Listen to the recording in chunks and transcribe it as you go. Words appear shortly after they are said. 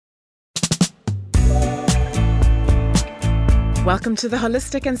Welcome to the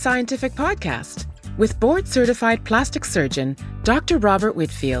Holistic and Scientific Podcast with board-certified plastic surgeon Dr. Robert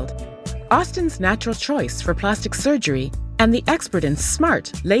Whitfield, Austin's natural choice for plastic surgery and the expert in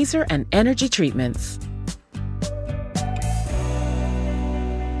smart laser and energy treatments.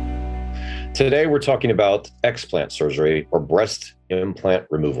 Today, we're talking about explant surgery or breast implant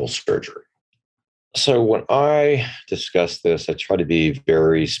removal surgery. So when I discuss this, I try to be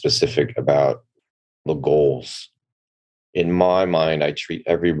very specific about the goals. In my mind, I treat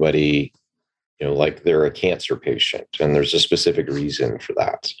everybody, like they're a cancer patient, and there's a specific reason for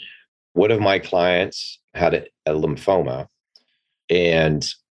that. One of my clients had a lymphoma, and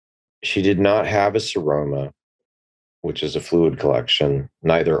she did not have a seroma, which is a fluid collection,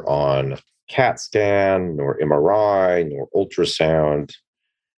 neither on CAT scan, nor MRI, nor ultrasound.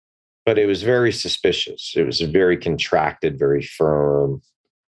 But it was very suspicious. It was very contracted, very firm.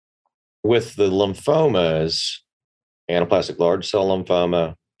 With the lymphomas, anaplastic large cell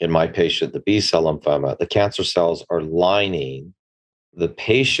lymphoma, in my patient, the B-cell lymphoma, the cancer cells are lining the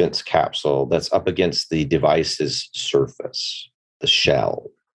patient's capsule that's up against the device's surface, the shell,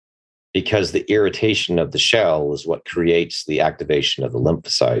 because the irritation of the shell is what creates the activation of the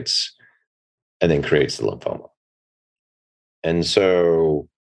lymphocytes and then creates the lymphoma. And so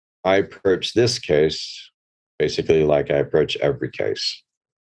I approach this case basically like I approach every case.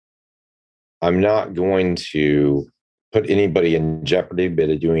 I'm not going to put anybody in jeopardy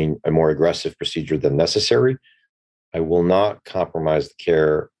by doing a more aggressive procedure than necessary. I will not compromise the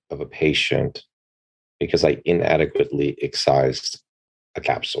care of a patient because I inadequately excised a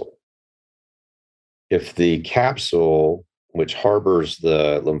capsule. If the capsule, which harbors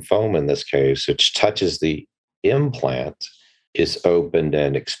the lymphoma in this case, which touches the implant, is opened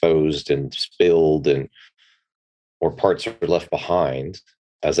and exposed and spilled, or parts are left behind,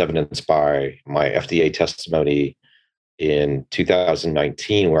 as evidenced by my FDA testimony in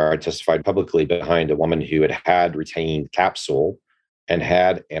 2019, where I testified publicly behind a woman who had retained capsule and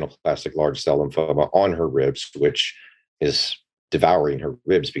had anaplastic large cell lymphoma on her ribs, which is devouring her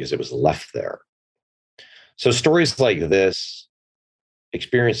ribs because it was left there. So stories like this,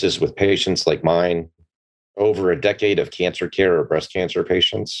 experiences with patients like mine, over a decade of cancer care or breast cancer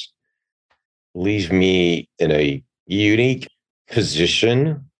patients, leave me in a unique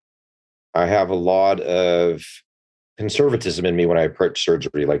position. I have a lot of conservatism in me when I approach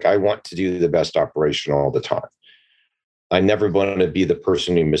surgery. Like, I want to do the best operation all the time. I never want to be the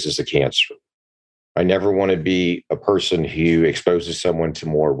person who misses a cancer. I never want to be a person who exposes someone to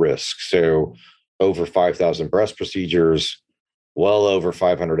more risk. So over 5,000 breast procedures, well over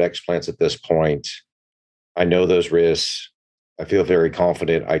 500 explants at this point. I know those risks. I feel very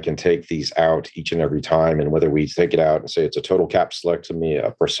confident I can take these out each and every time. And whether we take it out and say it's a total capsulectomy,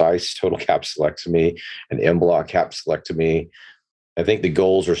 a precise total capsulectomy, an en-bloc capsulectomy, I think the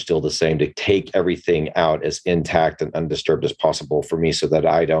goals are still the same: to take everything out as intact and undisturbed as possible for me so that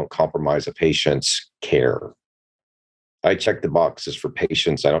I don't compromise a patient's care. I check the boxes for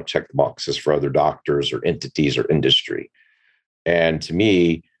patients. I don't check the boxes for other doctors or entities or industry. And to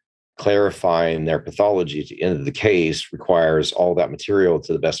me, clarifying their pathology at the end of the case requires all that material,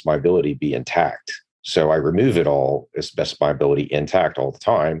 to the best of my ability, be intact. So I remove it all as best of my ability intact all the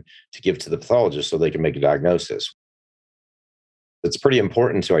time to give to the pathologist so they can make a diagnosis. It's pretty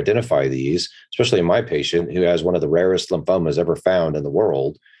important to identify these, especially in my patient who has one of the rarest lymphomas ever found in the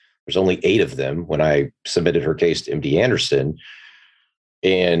world. There's only 8 of them when I submitted her case to MD Anderson.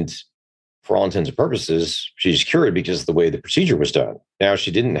 And for all intents and purposes, she's cured because of the way the procedure was done. Now,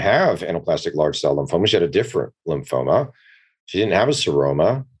 she didn't have anaplastic large cell lymphoma. She had a different lymphoma. She didn't have a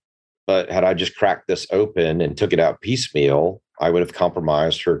seroma. But had I just cracked this open and took it out piecemeal, I would have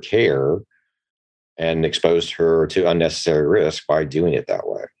compromised her care and exposed her to unnecessary risk by doing it that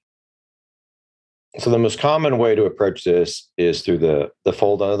way. So the most common way to approach this is through the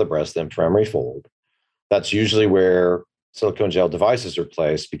fold under the breast, the inframammary fold. That's usually where silicone gel devices are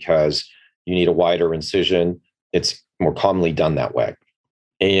placed because you need a wider incision. It's more commonly done that way.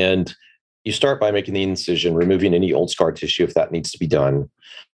 And you start by making the incision, removing any old scar tissue if that needs to be done,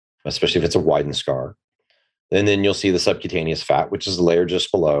 especially if it's a widened scar. And then you'll see the subcutaneous fat, which is the layer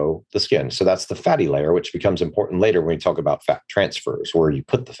just below the skin. So that's the fatty layer, which becomes important later when we talk about fat transfers, where you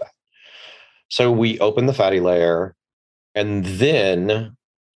put the fat. So we open the fatty layer, and then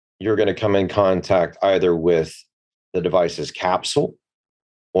you're going to come in contact either with the device's capsule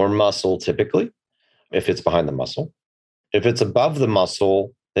or muscle, typically, if it's behind the muscle. If it's above the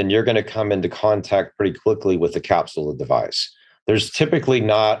muscle, then you're going to come into contact pretty quickly with the capsule of the device. There's typically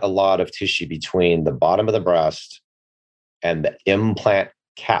not a lot of tissue between the bottom of the breast and the implant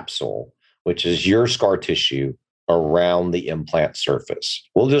capsule, which is your scar tissue around the implant surface.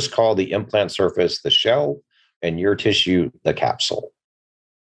 We'll just call the implant surface the shell and your tissue the capsule.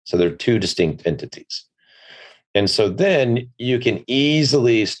 So they're two distinct entities. And so then you can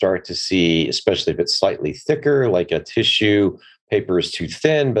easily start to see, especially if it's slightly thicker, like a tissue paper is too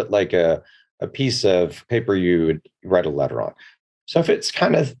thin, but like a piece of paper you would write a letter on. So if it's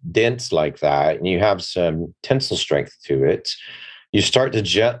kind of dense like that and you have some tensile strength to it, you start to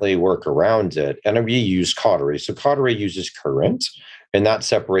gently work around it. And we use cautery. So cautery uses current and that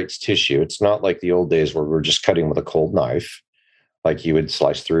separates tissue. It's not like the old days where we're just cutting with a cold knife, like you would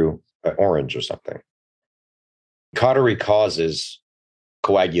slice through an orange or something. Cautery causes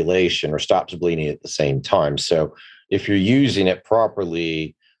coagulation or stops bleeding at the same time. So if you're using it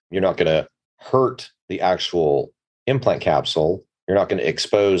properly, you're not going to hurt the actual implant capsule. You're not going to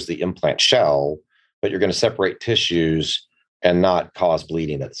expose the implant shell, but you're going to separate tissues and not cause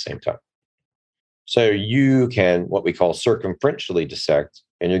bleeding at the same time. So you can, what we call circumferentially dissect,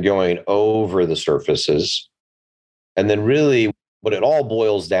 and you're going over the surfaces. And then really what it all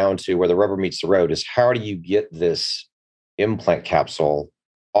boils down to, where the rubber meets the road, is how do you get this implant capsule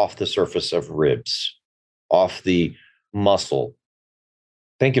off the surface of ribs, off the muscle?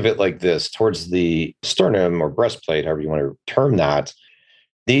 Think of it like this: towards the sternum or breastplate, however you want to term that.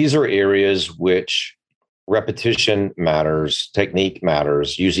 These are areas which repetition matters, technique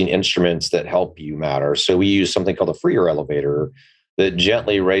matters, using instruments that help you matter. So we use something called a Freer elevator that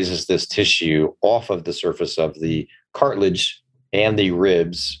gently raises this tissue off of the surface of the cartilage and the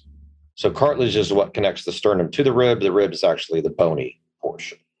ribs. So cartilage is what connects the sternum to the rib. The rib is actually the bony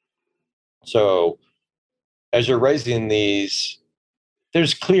portion. So as you're raising these,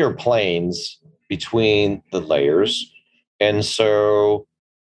 there's clear planes between the layers. And so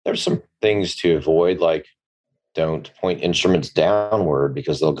there's some things to avoid, like don't point instruments downward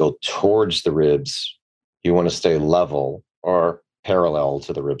because they'll go towards the ribs. You want to stay level or parallel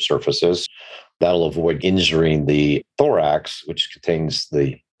to the rib surfaces. That'll avoid injuring the thorax, which contains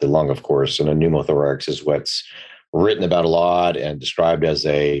the lung, of course. And a pneumothorax is what's written about a lot and described as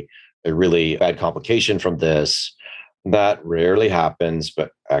a really bad complication from this. That rarely happens,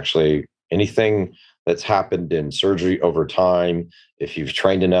 but actually anything that's happened in surgery over time, if you've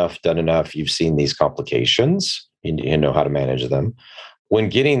trained enough, done enough, you've seen these complications, you know how to manage them. When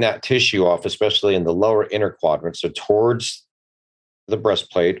getting that tissue off, especially in the lower inner quadrant, so towards the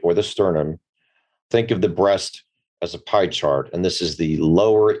breastplate or the sternum, think of the breast as a pie chart, and this is the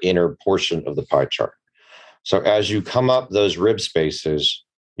lower inner portion of the pie chart. So as you come up those rib spaces,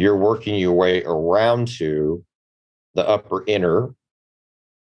 you're working your way around to the upper inner.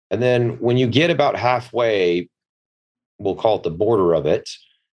 And then when you get about halfway, we'll call it the border of it,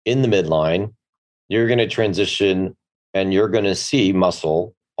 in the midline, you're going to transition and you're going to see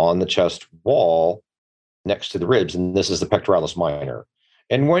muscle on the chest wall next to the ribs. And this is the pectoralis minor.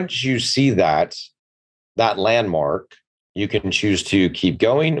 And once you see that landmark, you can choose to keep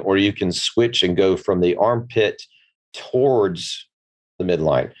going, or you can switch and go from the armpit towards the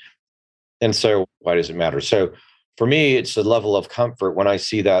midline. And so why does it matter? So for me, it's a level of comfort. When I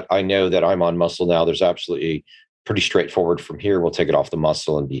see that, I know that I'm on muscle now. There's absolutely pretty straightforward from here. We'll take it off the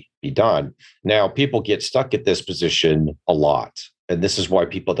muscle and be done. Now, people get stuck at this position a lot. And this is why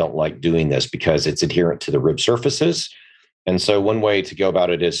people don't like doing this, because it's adherent to the rib surfaces. And so one way to go about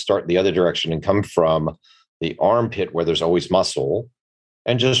it is start the other direction and come from the armpit where there's always muscle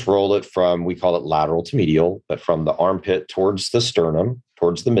and just roll it from, we call it lateral to medial, but from the armpit towards the sternum,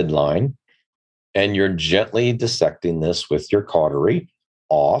 towards the midline. And you're gently dissecting this with your cautery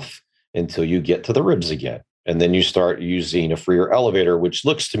off until you get to the ribs again. And then you start using a Freer elevator, which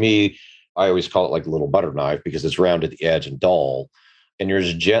looks to me, I always call it like a little butter knife because it's round at the edge and dull. And you're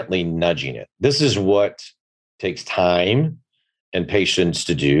just gently nudging it. This is what takes time and patience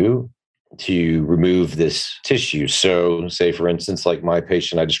to do to remove this tissue. So say, for instance, like my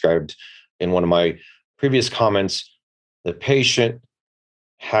patient I described in one of my previous comments, the patient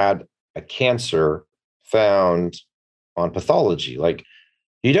had a cancer found on pathology. Like,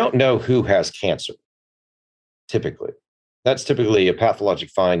 you don't know who has cancer, typically. That's typically a pathologic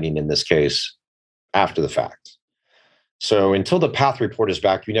finding in this case after the fact. So until the path report is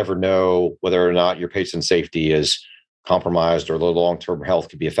back, you never know whether or not your patient's safety is compromised or the long-term health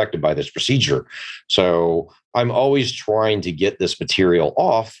could be affected by this procedure. So I'm always trying to get this material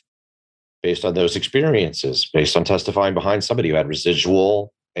off based on those experiences, based on testifying behind somebody who had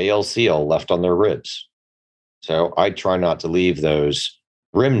residual ALCL left on their ribs. So I try not to leave those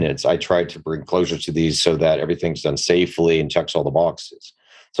remnants. I try to bring closure to these so that everything's done safely and checks all the boxes.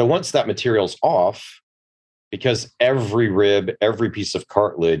 So once that material's off, because every rib, every piece of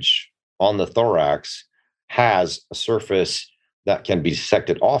cartilage on the thorax has a surface that can be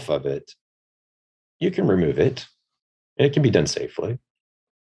dissected off of it, you can remove it, and it can be done safely.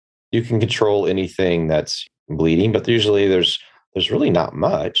 You can control anything that's bleeding, but usually there's really not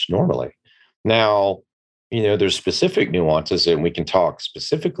much normally. Now, there's specific nuances, and we can talk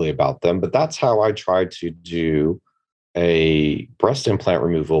specifically about them, but that's how I try to do a breast implant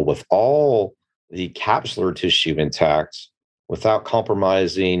removal with all the capsular tissue intact without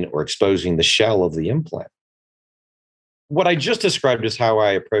compromising or exposing the shell of the implant. What I just described is how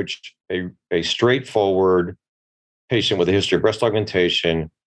I approach a straightforward patient with a history of breast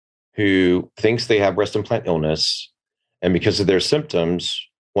augmentation who thinks they have breast implant illness, and because of their symptoms,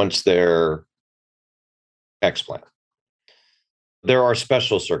 wants their explant. There are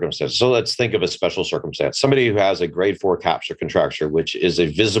special circumstances. So let's think of a special circumstance. Somebody who has a grade 4 capsular contracture, which is a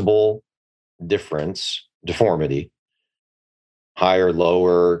visible difference, deformity, higher,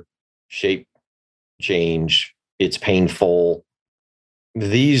 lower, shape change, it's painful.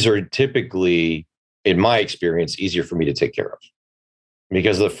 These are typically, in my experience, easier for me to take care of.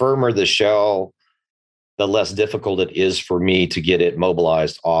 Because the firmer the shell, the less difficult it is for me to get it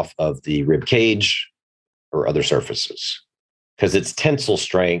mobilized off of the rib cage or other surfaces. Because it's tensile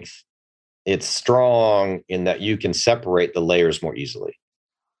strength, it's strong in that you can separate the layers more easily.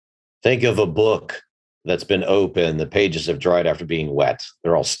 Think of a book that's been open, the pages have dried after being wet.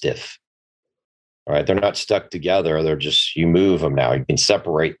 They're all stiff. All right, they're not stuck together. They're just, you move them now. You can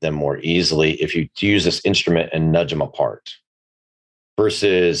separate them more easily if you use this instrument and nudge them apart.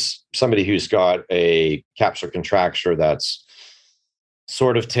 Versus somebody who's got a capsular contracture that's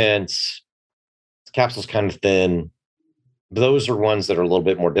sort of tense, the capsule's kind of thin. Those are ones that are a little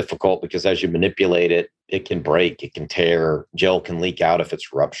bit more difficult because as you manipulate it, it can break, it can tear, gel can leak out if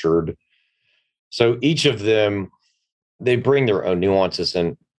it's ruptured. So each of them, they bring their own nuances.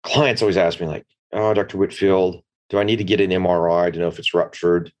 And clients always ask me like, oh, Dr. Whitfield, do I need to get an MRI to know if it's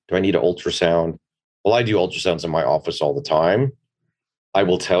ruptured? Do I need an ultrasound? Well, I do ultrasounds in my office all the time. I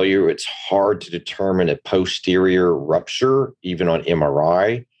will tell you, it's hard to determine a posterior rupture, even on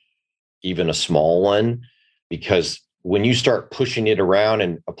MRI, even a small one, because when you start pushing it around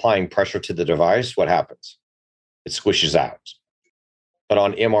and applying pressure to the device, what happens? It squishes out. But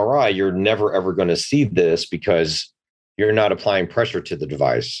on MRI, you're never, ever going to see this because you're not applying pressure to the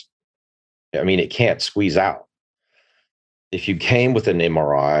device. I mean, it can't squeeze out. If you came with an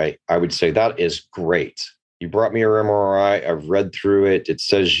MRI, I would say that is great. You brought me your MRI. I've read through it. It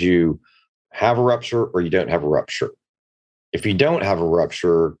says you have a rupture or you don't have a rupture. If you don't have a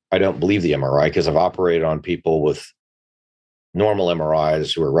rupture, I don't believe the MRI because I've operated on people with normal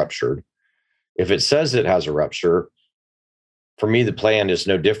MRIs who are ruptured. If it says it has a rupture, for me, the plan is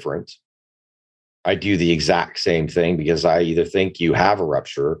no different. I do the exact same thing because I either think you have a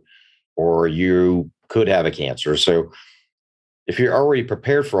rupture or you could have a cancer. So if you're already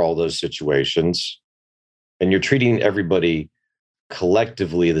prepared for all those situations and you're treating everybody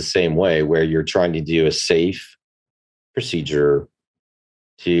collectively the same way, where you're trying to do a safe procedure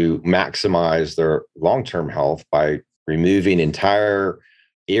to maximize their long-term health by removing entire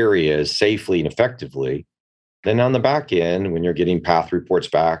areas safely and effectively, then on the back end, when you're getting path reports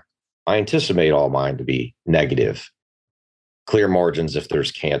back, I anticipate all mine to be negative. Clear margins if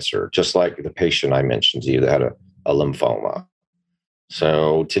there's cancer, just like the patient I mentioned to you that had a lymphoma.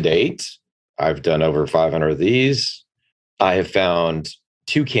 So to date, I've done over 500 of these. I have found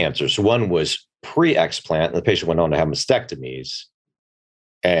 2 cancers. One was pre-explant, and the patient went on to have mastectomies.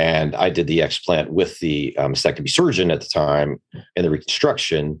 And I did the explant with the mastectomy surgeon at the time in the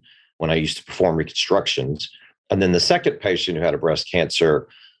reconstruction when I used to perform reconstructions. And then the second patient who had a breast cancer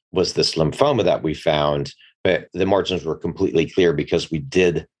was this lymphoma that we found, but the margins were completely clear because we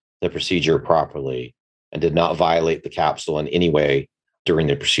did the procedure properly and did not violate the capsule in any way during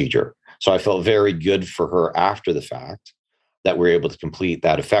the procedure. So I felt very good for her after the fact that we were able to complete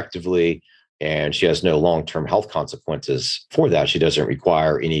that effectively. And she has no long-term health consequences for that. She doesn't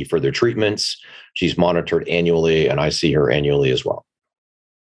require any further treatments. She's monitored annually, and I see her annually as well.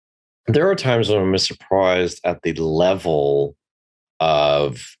 There are times when I'm surprised at the level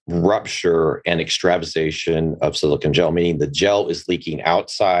of rupture and extravasation of silicone gel, meaning the gel is leaking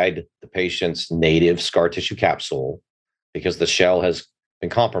outside the patient's native scar tissue capsule because the shell has been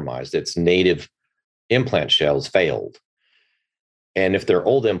compromised. Its native implant shell has failed. And if they're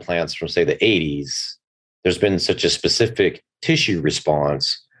old implants from, say, the 80s, there's been such a specific tissue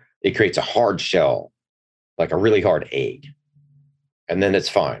response, it creates a hard shell, like a really hard egg. And then it's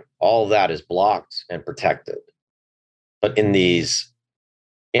fine. All of that is blocked and protected. But in these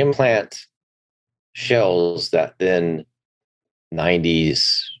implant shells that then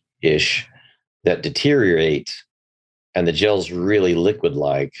 90s-ish that deteriorate and the gel's really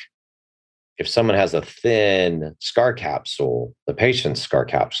liquid-like, if someone has a thin scar capsule, the patient's scar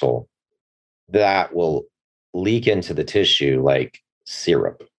capsule, that will leak into the tissue like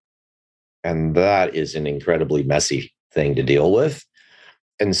syrup. And that is an incredibly messy thing to deal with.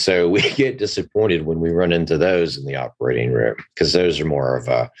 And so we get disappointed when we run into those in the operating room because those are more of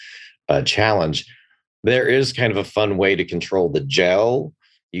a challenge. There is kind of a fun way to control the gel.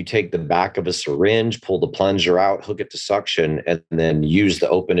 You take the back of a syringe, pull the plunger out, hook it to suction, and then use the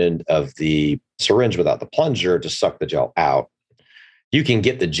open end of the syringe without the plunger to suck the gel out. You can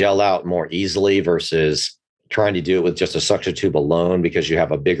get the gel out more easily versus trying to do it with just a suction tube alone because you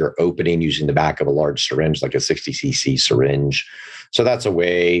have a bigger opening using the back of a large syringe, like a 60 cc syringe. So that's a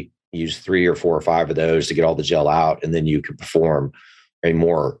way. Use 3 or 4 or 5 of those to get all the gel out, and then you can perform a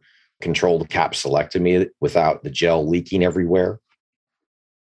more controlled capsulectomy without the gel leaking everywhere.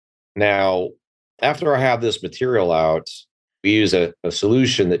 Now, after I have this material out, we use a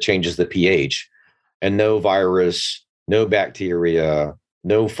solution that changes the pH, and no virus, no bacteria,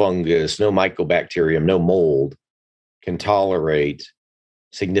 no fungus, no mycobacterium, no mold can tolerate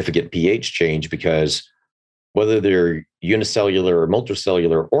significant pH change because whether they're unicellular or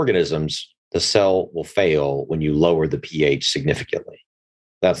multicellular organisms, the cell will fail when you lower the pH significantly.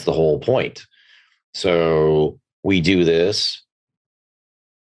 That's the whole point. So we do this,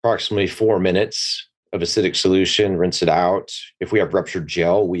 approximately 4 minutes of acidic solution, rinse it out. If we have ruptured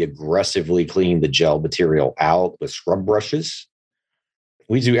gel, we aggressively clean the gel material out with scrub brushes.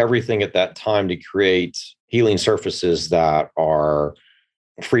 We do everything at that time to create healing surfaces that are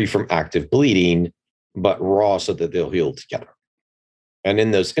free from active bleeding, but raw so that they'll heal together. And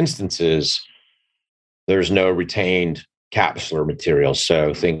in those instances, there's no retained capsular material,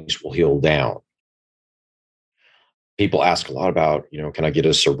 so things will heal down. People ask a lot about, can I get a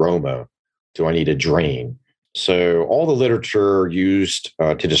seroma? Do I need a drain? So all the literature used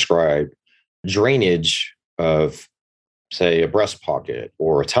to describe drainage of, say, a breast pocket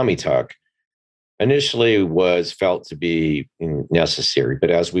or a tummy tuck initially was felt to be necessary.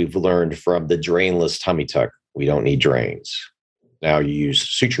 But as we've learned from the drainless tummy tuck, we don't need drains. Now you use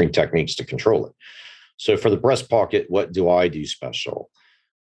suturing techniques to control it. So for the breast pocket, what do I do special?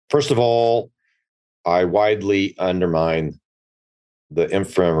 First of all, I widely undermine the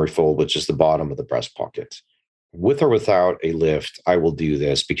inframammary fold, which is the bottom of the breast pocket. With or without a lift, I will do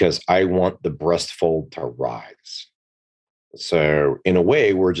this because I want the breast fold to rise. So in a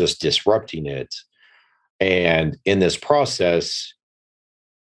way, we're just disrupting it. And in this process,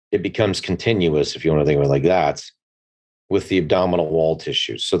 it becomes continuous, if you want to think of it like that, with the abdominal wall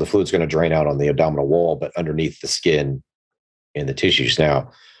tissues. So the fluid's going to drain out on the abdominal wall, but underneath the skin and the tissues.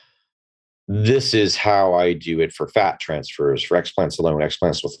 Now, this is how I do it for fat transfers, for explants alone,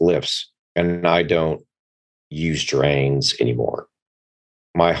 explants with lifts, and I don't use drains anymore.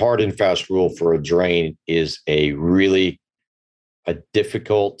 My hard and fast rule for a drain is a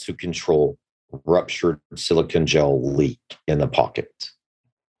difficult to control ruptured silicone gel leak in the pocket.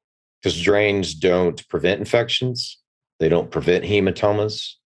 Because drains don't prevent infections, they don't prevent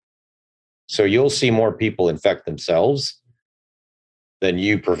hematomas. So you'll see more people infect themselves than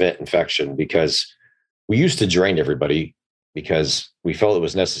you prevent infection, because we used to drain everybody because we felt it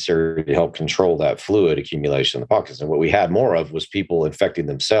was necessary to help control that fluid accumulation in the pockets. And what we had more of was people infecting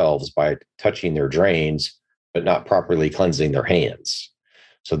themselves by touching their drains, but not properly cleansing their hands.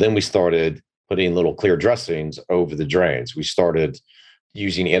 So then we started putting little clear dressings over the drains. We started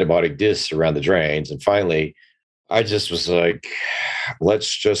using antibiotic discs around the drains. And finally, I just was like,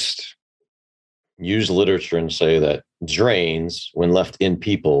 let's just use literature and say that drains, when left in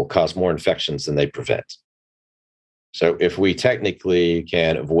people, cause more infections than they prevent. So if we technically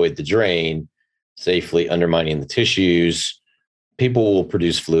can avoid the drain, safely undermining the tissues, people will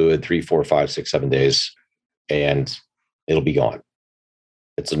produce fluid 3, 4, 5, 6, 7 days, and it'll be gone.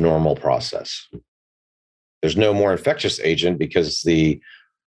 It's a normal process. There's no more infectious agent because the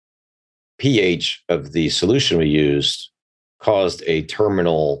pH of the solution we used caused a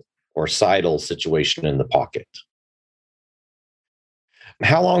terminal or sidal situation in the pocket.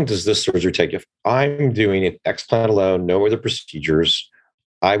 How long does this surgery take? If I'm doing an explant alone, no other procedures,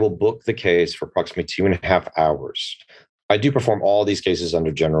 I will book the case for approximately 2.5 hours. I do perform all these cases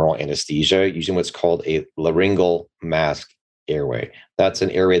under general anesthesia using what's called a laryngeal mask airway. That's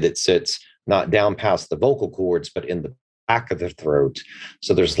an area that sits not down past the vocal cords, but in the back of the throat.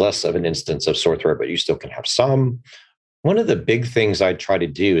 So there's less of an instance of sore throat, but you still can have some. One of the big things I try to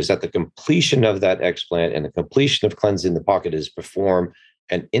do is at the completion of that explant and the completion of cleansing the pocket is perform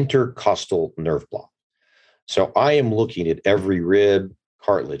an intercostal nerve block. So I am looking at every rib,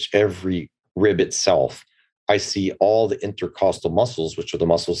 cartilage, every rib itself. I see all the intercostal muscles, which are the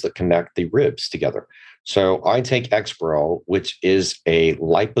muscles that connect the ribs together. So I take Exparel, which is a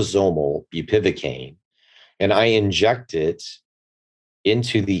liposomal bupivacaine, and I inject it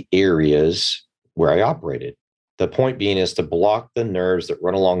into the areas where I operated. The point being is to block the nerves that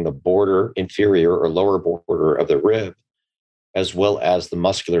run along the border, inferior or lower border of the rib, as well as the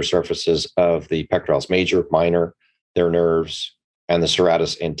muscular surfaces of the pectoralis major, minor, their nerves, and the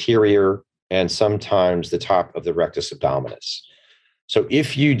serratus anterior, and sometimes the top of the rectus abdominis. So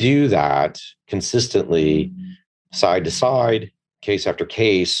if you do that consistently, side to side, case after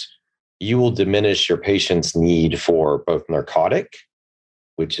case, you will diminish your patient's need for both narcotic,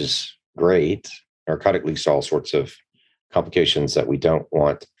 which is great. Narcotic leads to all sorts of complications that we don't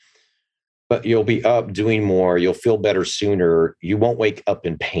want. But you'll be up doing more. You'll feel better sooner. You won't wake up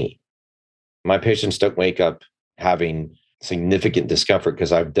in pain. My patients don't wake up having significant discomfort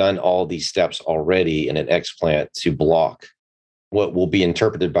because I've done all these steps already in an explant to block what will be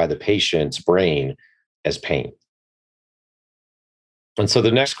interpreted by the patient's brain as pain. And so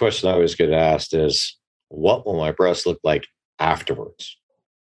the next question I always get asked is, what will my breast look like afterwards?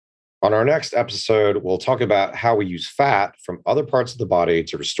 On our next episode, we'll talk about how we use fat from other parts of the body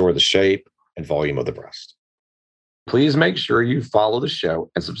to restore the shape and volume of the breast. Please make sure you follow the show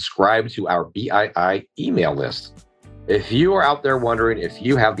and subscribe to our BII email list. If you are out there wondering if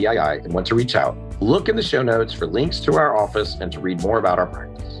you have BII and want to reach out, look in the show notes for links to our office and to read more about our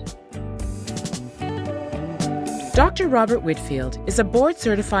practice. Dr. Robert Whitfield is a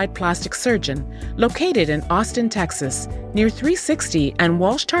board-certified plastic surgeon located in Austin, Texas, near 360 and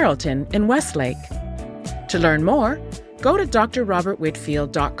Walsh Tarleton in Westlake. To learn more, go to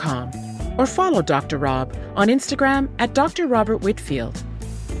drrobertwhitfield.com or follow Dr. Rob on Instagram at Dr. Robert Whitfield.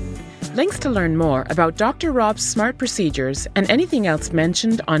 Links to learn more about Dr. Rob's smart procedures and anything else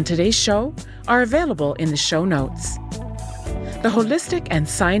mentioned on today's show are available in the show notes. The Holistic and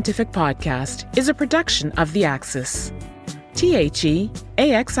Scientific Podcast is a production of The Axis. THEAXIS.io.